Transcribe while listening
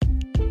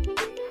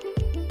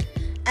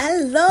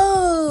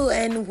Hello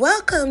and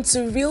welcome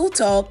to Real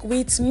Talk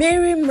with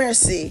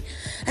MaryMercy.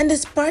 And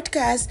this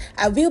podcast,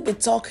 I will be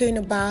talking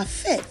about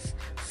faith,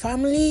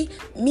 family,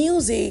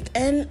 music,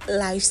 and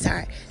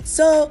lifestyle.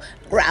 So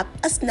grab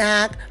a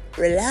snack,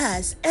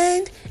 relax,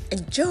 and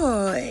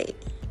enjoy.